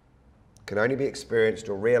can only be experienced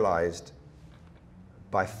or realized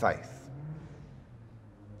by faith.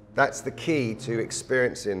 That's the key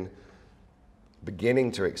to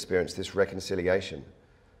beginning to experience this reconciliation.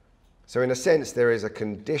 So in a sense, there is a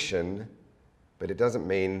condition, but it doesn't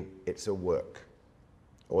mean it's a work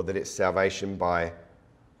or that it's salvation by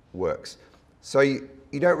works. So you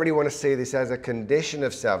don't really want to see this as a condition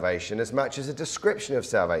of salvation as much as a description of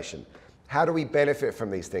salvation. How do we benefit from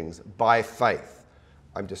these things? By faith.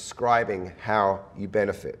 I'm describing how you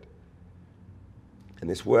benefit. And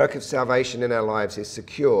this work of salvation in our lives is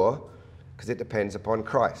secure because it depends upon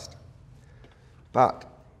Christ. But,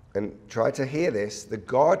 and try to hear this, the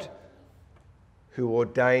God who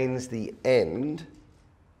ordains the end,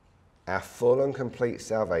 our full and complete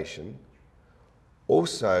salvation,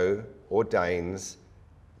 also ordains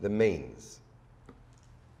the means,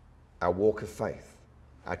 our walk of faith,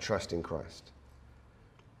 our trust in Christ.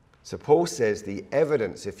 So Paul says the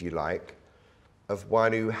evidence, if you like, of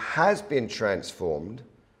one who has been transformed,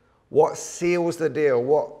 what seals the deal,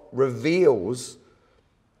 what reveals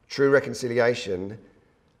true reconciliation,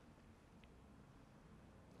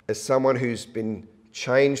 as someone who's been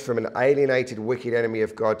changed from an alienated, wicked enemy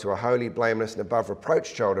of God to a holy, blameless, and above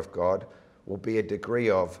reproach child of God, will be a degree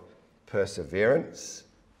of perseverance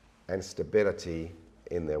and stability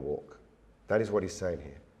in their walk. That is what he's saying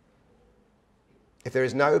here. If there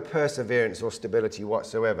is no perseverance or stability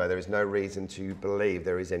whatsoever, there is no reason to believe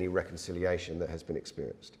there is any reconciliation that has been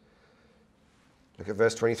experienced. Look at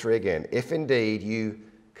verse 23 again. If indeed you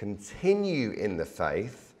continue in the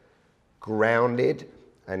faith, grounded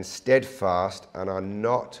and steadfast, and are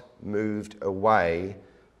not moved away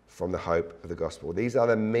from the hope of the gospel. These are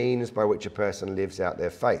the means by which a person lives out their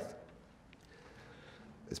faith.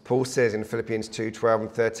 As Paul says in Philippians 2:12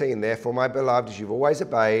 and 13, therefore, my beloved, as you've always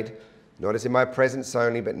obeyed, not as in my presence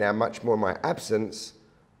only, but now much more in my absence,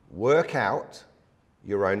 work out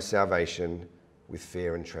your own salvation with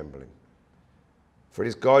fear and trembling. For it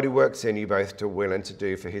is God who works in you both to will and to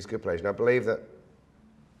do for his good pleasure. And I believe that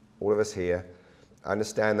all of us here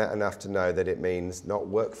understand that enough to know that it means not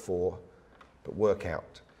work for, but work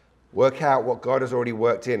out. Work out what God has already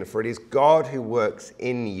worked in. For it is God who works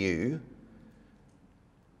in you.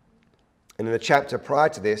 And in the chapter prior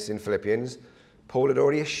to this in Philippians, Paul had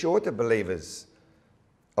already assured the believers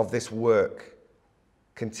of this work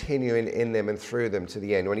continuing in them and through them to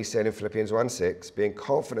the end. When he said in Philippians 1:6, being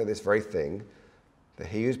confident of this very thing, that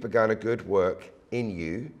he who's begun a good work in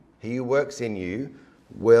you, he who works in you,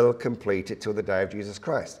 will complete it till the day of Jesus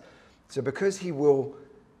Christ. So because he will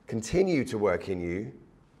continue to work in you,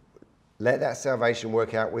 let that salvation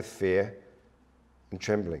work out with fear and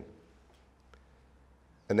trembling.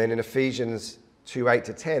 And then in Ephesians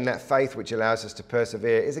 2:8-10, that faith which allows us to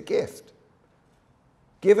persevere is a gift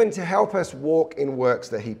given to help us walk in works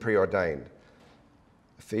that he preordained.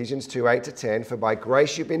 Ephesians 2, 8-10, for by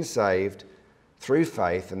grace you've been saved through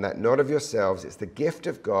faith, and that not of yourselves, it's the gift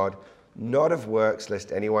of God, not of works,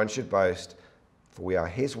 lest anyone should boast. For we are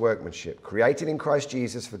his workmanship, created in Christ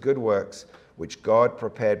Jesus for good works, which God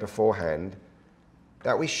prepared beforehand,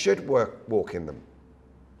 that we should walk in them.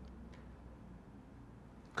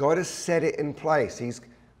 God has set it in place. He's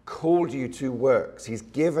called you to works. He's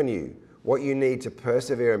given you what you need to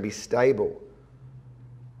persevere and be stable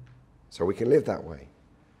so we can live that way.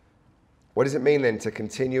 What does it mean then to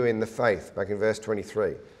continue in the faith? Back in verse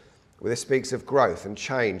 23, where this speaks of growth and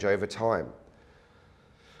change over time.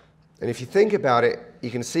 And if you think about it, you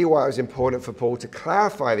can see why it was important for Paul to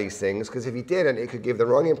clarify these things, because if he didn't, it could give the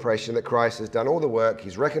wrong impression that Christ has done all the work,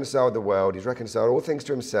 he's reconciled the world, he's reconciled all things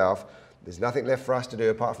to himself. There's nothing left for us to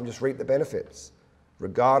do apart from just reap the benefits,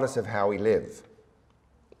 regardless of how we live.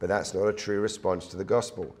 But that's not a true response to the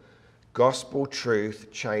gospel. Gospel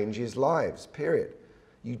truth changes lives, period.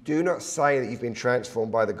 You do not say that you've been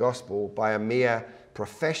transformed by the gospel by a mere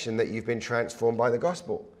profession that you've been transformed by the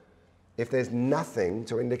gospel, if there's nothing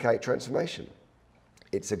to indicate transformation.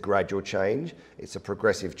 It's a gradual change, it's a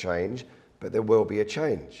progressive change, but there will be a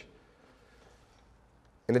change.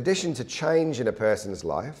 In addition to change in a person's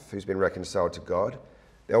life who's been reconciled to God,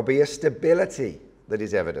 there'll be a stability that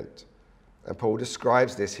is evident. And Paul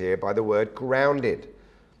describes this here by the word grounded.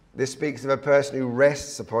 This speaks of a person who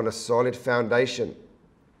rests upon a solid foundation.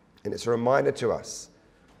 And it's a reminder to us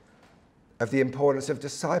of the importance of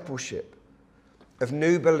discipleship, of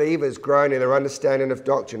new believers growing in their understanding of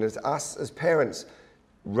doctrine, as us as parents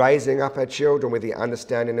raising up our children with the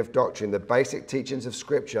understanding of doctrine, the basic teachings of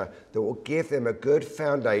Scripture that will give them a good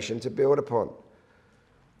foundation to build upon.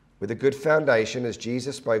 With a good foundation, as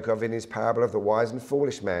Jesus spoke of in his parable of the wise and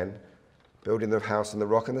foolish man, building the house on the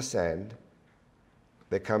rock and the sand,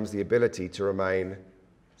 there comes the ability to remain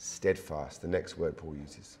steadfast, the next word Paul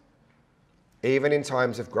uses. Even in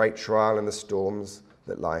times of great trial and the storms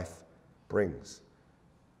that life brings.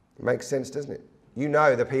 It makes sense, doesn't it? You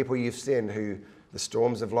know the people you've seen who the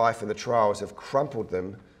storms of life and the trials have crumpled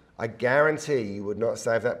them. I guarantee you would not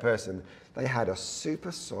say of that person, they had a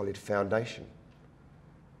super solid foundation.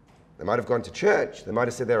 They might have gone to church. They might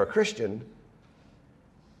have said they're a Christian.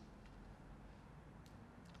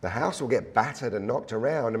 The house will get battered and knocked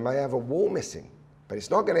around and may have a wall missing, but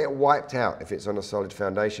it's not going to get wiped out if it's on a solid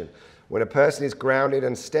foundation. When a person is grounded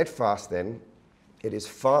and steadfast, then it is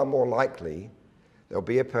far more likely there'll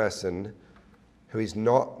be a person who is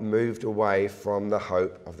not moved away from the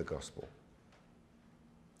hope of the gospel.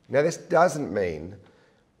 Now, this doesn't mean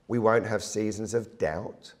we won't have seasons of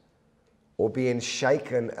doubt or being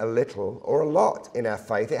shaken a little or a lot in our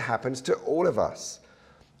faith. It happens to all of us.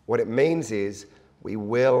 What it means is we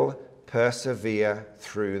will persevere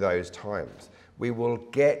through those times. We will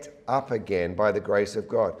get up again by the grace of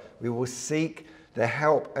God. We will seek the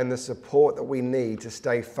help and the support that we need to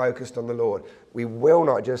stay focused on the Lord. We will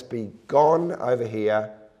not just be gone over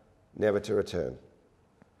here, never to return.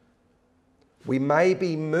 We may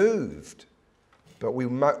be moved, but we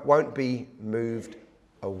won't be moved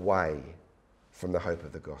away from the hope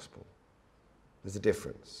of the gospel. There's a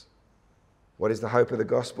difference. What is the hope of the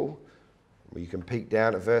gospel? Well, you can peek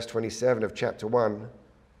down at verse 27 of chapter 1.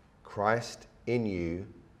 Christ in you,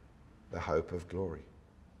 the hope of glory.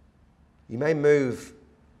 You may move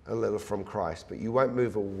a little from Christ, but you won't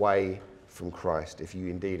move away from Christ if you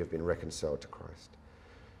indeed have been reconciled to Christ.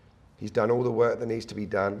 He's done all the work that needs to be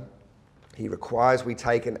done. He requires we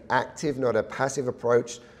take an active, not a passive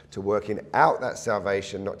approach to working out that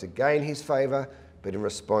salvation, not to gain his favor, but in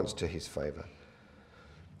response to his favor.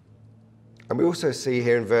 And we also see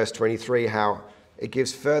here in verse 23 how it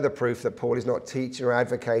gives further proof that Paul is not teaching or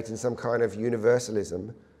advocating some kind of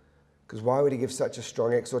universalism, because why would he give such a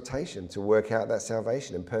strong exhortation to work out that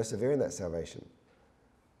salvation and persevere in that salvation?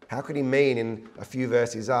 How could he mean in a few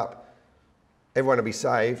verses up, everyone will be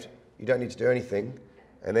saved, you don't need to do anything,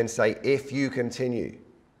 and then say, if you continue?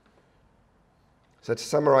 So to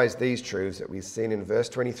summarize these truths that we've seen in verse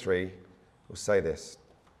 23, we'll say this.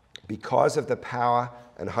 Because of the power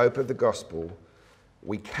and hope of the gospel,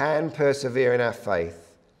 we can persevere in our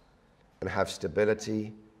faith and have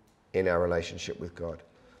stability in our relationship with God.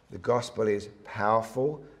 The gospel is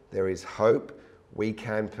powerful. There is hope. We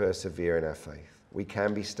can persevere in our faith. We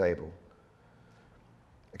can be stable.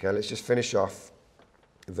 Okay, let's just finish off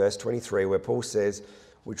in verse 23 where Paul says,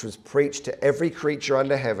 which was preached to every creature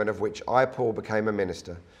under heaven, of which I, Paul, became a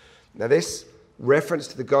minister. Now this reference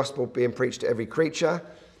to the gospel being preached to every creature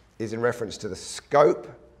is in reference to the scope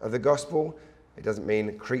of the gospel. It doesn't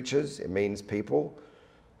mean creatures, it means people.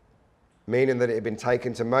 meaning that it had been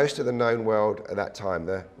taken to most of the known world at that time,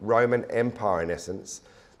 the Roman Empire in essence.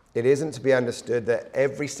 It isn't to be understood that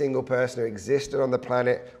every single person who existed on the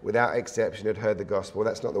planet, without exception, had heard the gospel.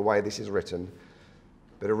 That's not the way this is written,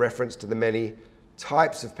 but a reference to the many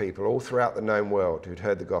types of people all throughout the known world who'd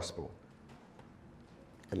heard the gospel.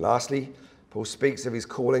 And lastly, Paul speaks of his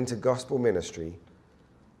calling to gospel ministry,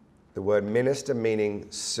 the word minister meaning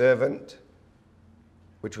servant,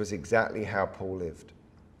 which was exactly how Paul lived.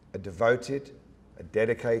 A devoted, a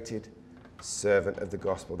dedicated servant of the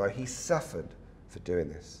gospel, though he suffered for doing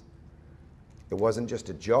this. It wasn't just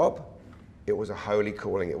a job, it was a holy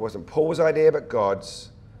calling. It wasn't Paul's idea, but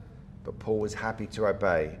God's, but Paul was happy to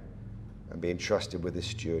obey and be entrusted with this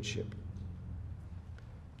stewardship.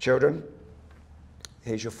 Children,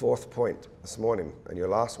 here's your fourth point this morning and your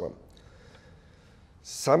last one.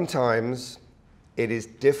 Sometimes it is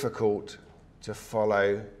difficult to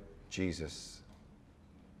follow Jesus.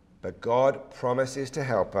 But God promises to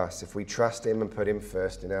help us if we trust him and put him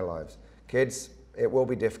first in our lives. Kids, it will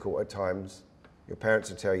be difficult at times. Your parents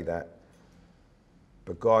will tell you that.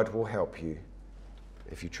 But God will help you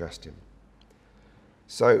if you trust him.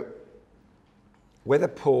 So, whether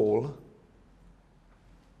Paul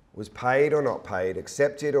was paid or not paid,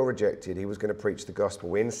 accepted or rejected, he was going to preach the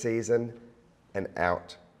gospel in season and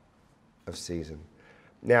out of season.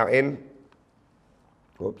 Now, in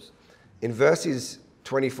verses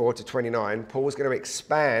 24 to 29, Paul's going to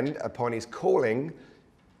expand upon his calling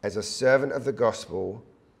as a servant of the gospel,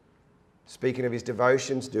 speaking of his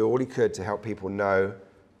devotion to do all he could to help people know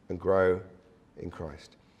and grow in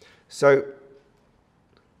Christ. So,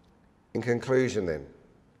 in conclusion then,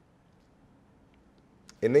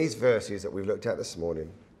 in these verses that we've looked at this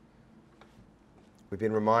morning, we've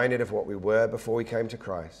been reminded of what we were before we came to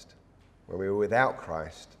Christ, when we were without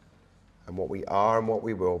Christ, and what we are and what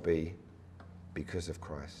we will be because of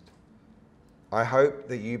Christ. I hope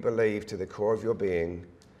that you believe to the core of your being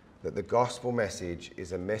that the gospel message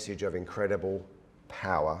is a message of incredible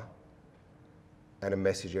power and a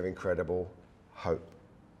message of incredible hope.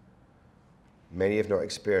 Many have not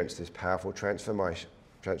experienced this powerful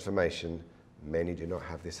transformation. Many do not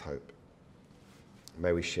have this hope.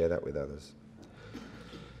 May we share that with others.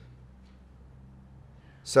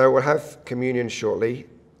 So we'll have communion shortly.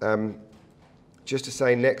 Just to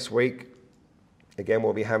say, next week, again,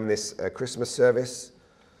 we'll be having this Christmas service.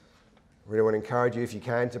 I really want to encourage you, if you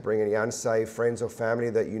can, to bring any unsaved friends or family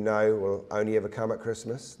that you know will only ever come at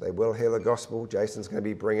Christmas. They will hear the gospel. Jason's going to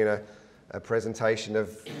be bringing a presentation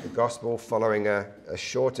of the gospel following a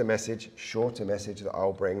shorter message that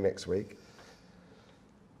I'll bring next week.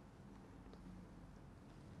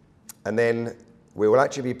 And then we will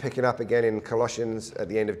actually be picking up again in Colossians at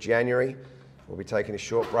the end of January. We'll be taking a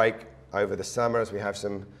short break over the summer as we have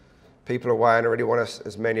some people away, and I really want us,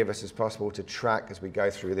 as many of us as possible, to track as we go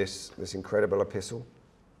through this incredible epistle.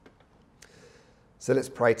 So let's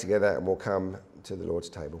pray together and we'll come to the Lord's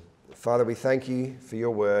table. Father, we thank you for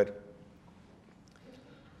your word.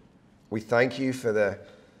 We thank you for the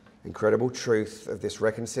incredible truth of this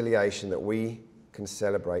reconciliation that we can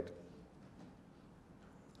celebrate.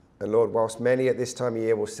 And Lord, whilst many at this time of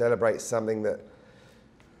year will celebrate something that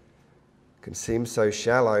can seem so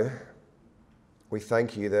shallow, we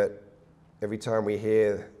thank you that every time we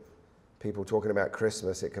hear people talking about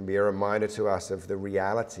Christmas, it can be a reminder to us of the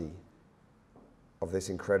reality of this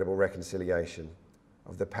incredible reconciliation,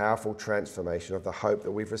 of the powerful transformation, of the hope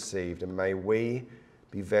that we've received. And may we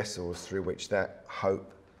be vessels through which that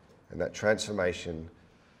hope and that transformation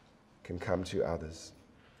can come to others.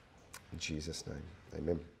 In Jesus' name,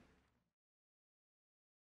 amen.